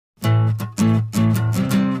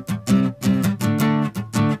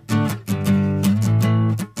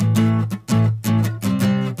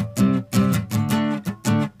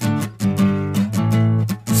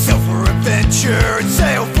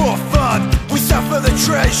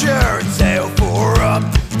pleasure and sail for rum.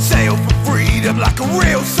 Sail for freedom like a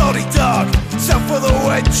real solid dog. Sail for the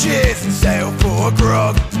wedges and sail for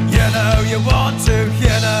grog. You know you want to,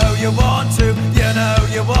 you know you want to, you know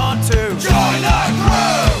you want to join that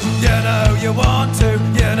crew. You know you want to,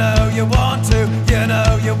 you know you want to, you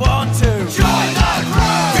know you want to join that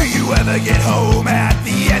crew. Do you ever get home at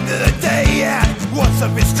the end of the day and want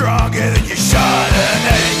something stronger than your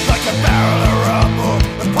Chardonnay? Like a barrel of rum or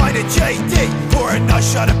a pint of JD, or a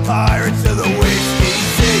nice shot of Pirates of the Whiskey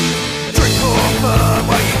Sea. Drink for fun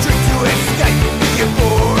while you drink to escape your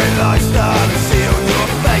boring lifestyle and seal your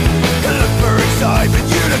fate. Look for excitement,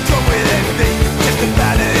 unicorn